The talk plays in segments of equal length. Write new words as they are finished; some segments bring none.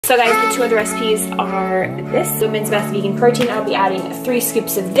So guys, the two other recipes are this Women's Best Vegan Protein. I'll be adding 3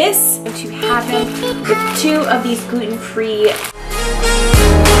 scoops of this to have them with 2 of these gluten-free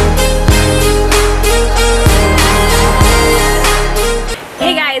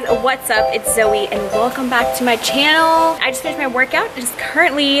Hey guys, what's up? It's Zoe and welcome back to my channel. I just finished my workout. It's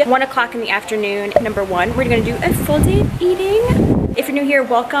currently 1 o'clock in the afternoon. Number 1, we're gonna do a full day of eating. If you're new here,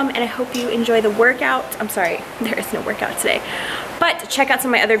 welcome and I hope you enjoy the workout. I'm sorry, there is no workout today. But check out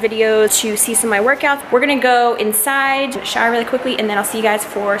some of my other videos to see some of my workouts. We're gonna go inside, shower really quickly, and then I'll see you guys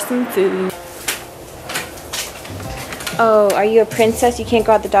for some food. Oh, are you a princess? You can't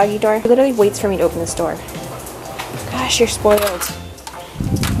go out the doggy door? He literally waits for me to open this door. Gosh, you're spoiled.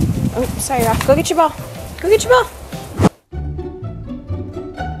 Oh, sorry, Rock. Go get your ball. Go get your ball.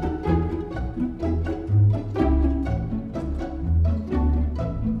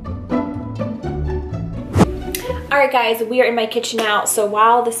 Alright guys, we are in my kitchen now, so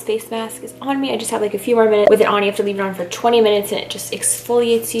while this face mask is on me, I just have like a few more minutes with it on. You have to leave it on for 20 minutes and it just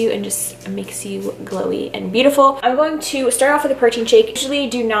exfoliates you and just makes you glowy and beautiful. I'm going to start off with a protein shake. I usually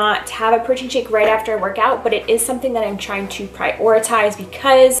do not have a protein shake right after I work out, but it is something that I'm trying to prioritize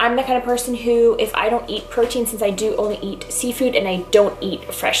because I'm the kind of person who, if I don't eat protein, since I do only eat seafood and I don't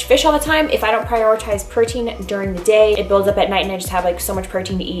eat fresh fish all the time, if I don't prioritize protein during the day, it builds up at night and I just have like so much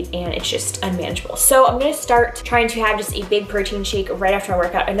protein to eat and it's just unmanageable. So I'm gonna start trying to have just a big protein shake right after I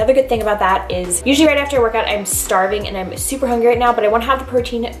work out. Another good thing about that is usually right after I work out, I'm starving and I'm super hungry right now, but I want to have the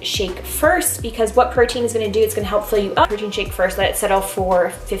protein shake first because what protein is going to do, it's going to help fill you up. Protein shake first, let it settle for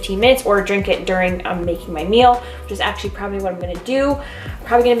 15 minutes or drink it during making my meal, which is actually probably what I'm going to do. I'm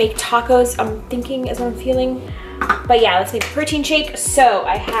probably going to make tacos, I'm thinking, is what I'm feeling. But yeah, let's make a protein shake. So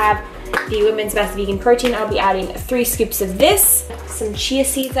I have the Women's Best Vegan Protein. I'll be adding 3 scoops of this, some chia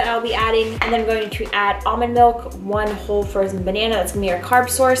seeds that I'll be adding, and then I'm going to add almond milk, 1 whole frozen banana, that's gonna be our carb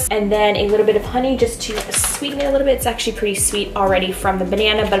source, and then a little bit of honey just to sweeten it a little bit. It's actually pretty sweet already from the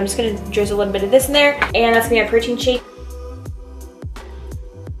banana, but I'm just gonna drizzle a little bit of this in there, and that's gonna be our protein shake.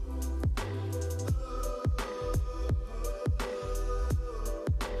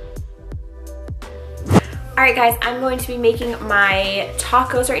 Alright guys, I'm going to be making my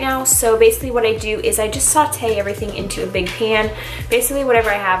tacos right now. So basically what I do is I just saute everything into a big pan. Basically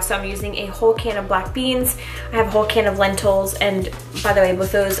whatever I have. So I'm using a whole can of black beans. I have a whole can of lentils, and by the way,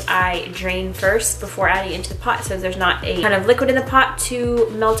 both those I drain first before adding into the pot so there's not a ton of liquid in the pot to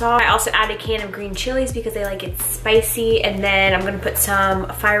melt off. I also add a can of green chilies because I like it spicy, and then I'm going to put some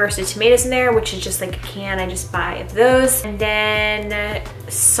fire roasted tomatoes in there, which is just like a can I just buy of those, and then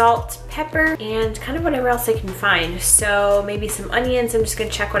salt, pepper, and kind of whatever else I can find. So maybe some onions. I'm just gonna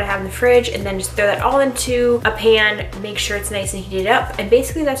check what I have in the fridge and then just throw that all into a pan, make sure it's nice and heated up, and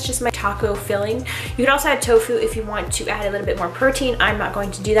basically that's just my taco filling. You can also add tofu if you want to add a little bit more protein. I'm not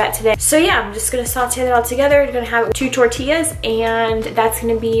going to do that today. So yeah, I'm just gonna saute that all together. I'm gonna have 2 tortillas, and that's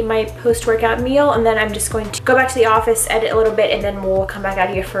gonna be my post-workout meal, and then I'm just going to go back to the office, edit a little bit, and then we'll come back out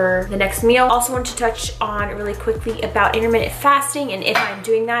here for the next meal. Also want to touch on really quickly about intermittent fasting and if I'm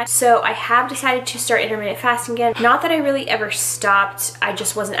doing that. So I have decided to start intermittent fasting again. Not that I really ever stopped, I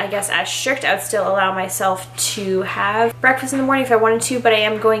just wasn't, I guess, as strict. I would still allow myself to have breakfast in the morning if I wanted to, but I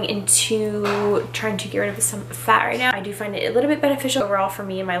am going into trying to get rid of some fat right now. I do find it a little bit beneficial overall for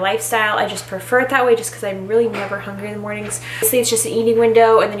me and my lifestyle. I just prefer it that way just because I'm really never hungry in the mornings. Basically, it's just an eating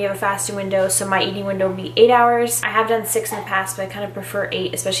window and then you have a fasting window, so my eating window will be 8 hours. I have done 6 in the past, but I kind of prefer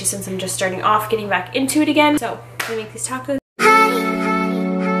 8, especially since I'm just starting off getting back into it again. So I'm gonna make these tacos.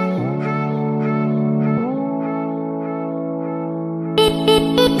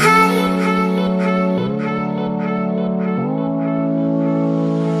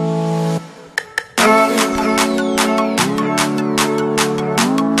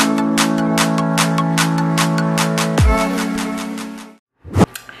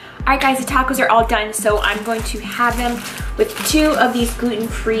 Alright guys, the tacos are all done, so I'm going to have them with 2 of these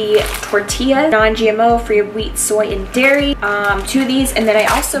gluten-free tortillas, non-GMO, free of wheat, soy, and dairy. 2 of these, and then I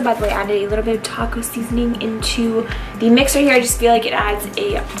also, by the way, added a little bit of taco seasoning into the mixer here. I just feel like it adds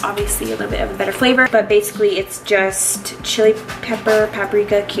obviously a little bit of a better flavor, but basically it's just chili pepper,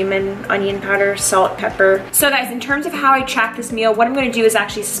 paprika, cumin, onion powder, salt, pepper. So guys, in terms of how I track this meal, what I'm going to do is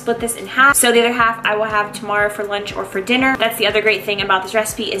actually split this in half. So the other half I will have tomorrow for lunch or for dinner. That's the other great thing about this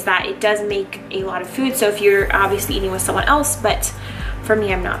recipe, is that it does make a lot of food. So if you're obviously eating with someone else, but for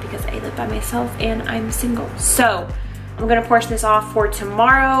me, I'm not, because I live by myself and I'm single. So I'm gonna portion this off for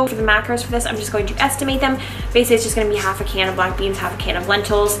tomorrow. For the macros for this, I'm just going to estimate them. Basically, it's just gonna be half a can of black beans, half a can of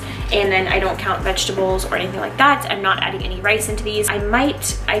lentils, and then I don't count vegetables or anything like that. I'm not adding any rice into these. I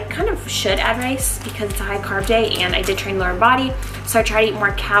kind of should add rice because it's a high carb day and I did train lower body. So I try to eat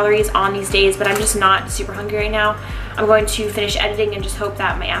more calories on these days, but I'm just not super hungry right now. I'm going to finish editing and just hope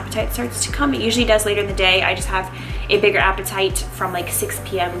that my appetite starts to come. It usually does later in the day. I just have a bigger appetite from like 6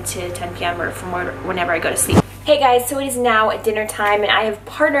 p.m. to 10 p.m. or from whenever I go to sleep. Hey guys, so it is now dinner time and I have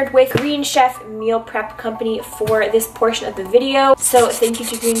partnered with Green Chef Meal Prep Company for this portion of the video. So thank you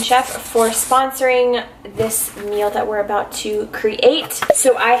to Green Chef for sponsoring this meal that we're about to create.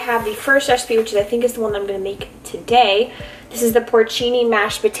 So I have the first recipe, which I think is the one I'm gonna make today. This is the porcini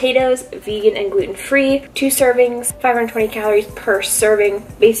mashed potatoes, vegan and gluten-free. 2 servings, 520 calories per serving.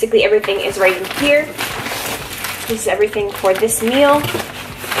 Basically everything is right in here. This is everything for this meal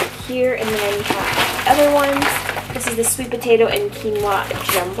here, and then we have the other ones. This is the sweet potato and quinoa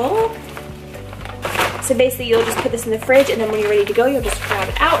jumble. So basically you'll just put this in the fridge and then when you're ready to go, you'll just grab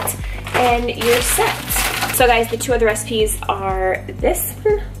it out and you're set. So guys, the 2 other recipes are this.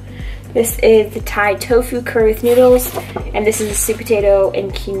 This is the Thai tofu curry with noodles, and this is the sweet potato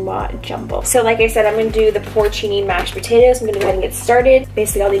and quinoa jumble. So like I said, I'm gonna do the porcini mashed potatoes. I'm gonna go ahead and get started.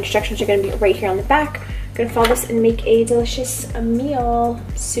 Basically all the instructions are gonna be right here on the back. I'm gonna follow this and make a delicious meal.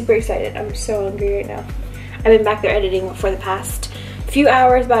 Super excited, I'm so hungry right now. I've been back there editing for the past few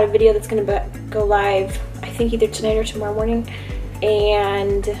hours about a video that's gonna go live, I think either tonight or tomorrow morning.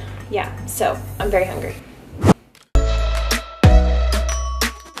 And yeah, so I'm very hungry.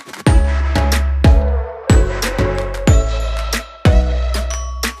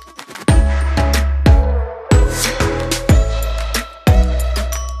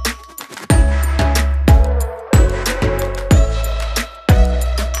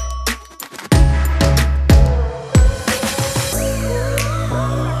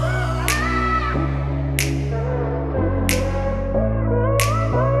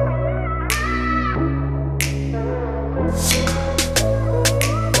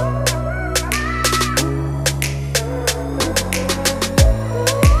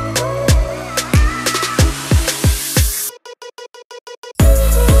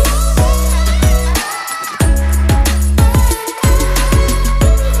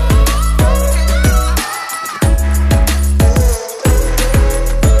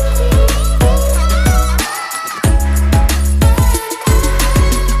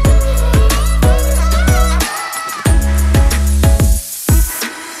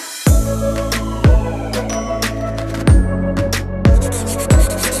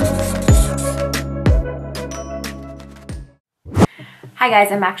 Hi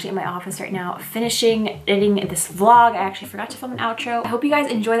guys, I'm actually in my office right now finishing editing this vlog. I actually forgot to film an outro. I hope you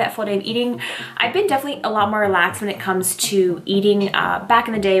guys enjoy that full day of eating. I've been definitely a lot more relaxed when it comes to eating. Back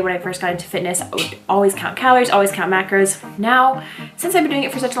in the day when I first got into fitness, I would always count calories, always count macros. Now, since I've been doing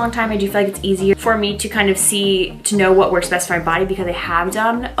it for such a long time, I do feel like it's easier for me to kind of to know what works best for my body because I have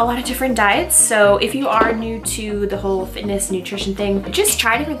done a lot of different diets. So if you are new to the whole fitness nutrition thing, just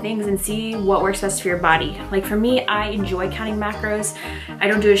try different things and see what works best for your body. Like for me, I enjoy counting macros. I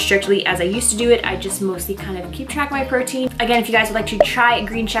don't do it strictly as I used to do it. I just mostly kind of keep track of my protein. Again, if you guys would like to try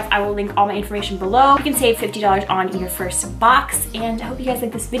Green Chef, I will link all my information below. You can save $50 on your first box. And I hope you guys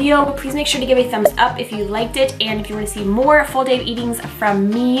like this video. Please make sure to give a thumbs up if you liked it. And if you want to see more full day of eatings from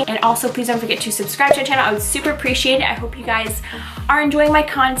me. And also please don't forget to subscribe to my channel. I would super appreciate it. I hope you guys are enjoying my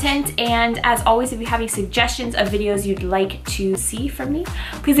content. And as always, if you have any suggestions of videos you'd like to see from me,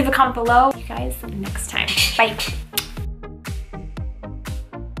 please leave a comment below. See you guys next time. Bye.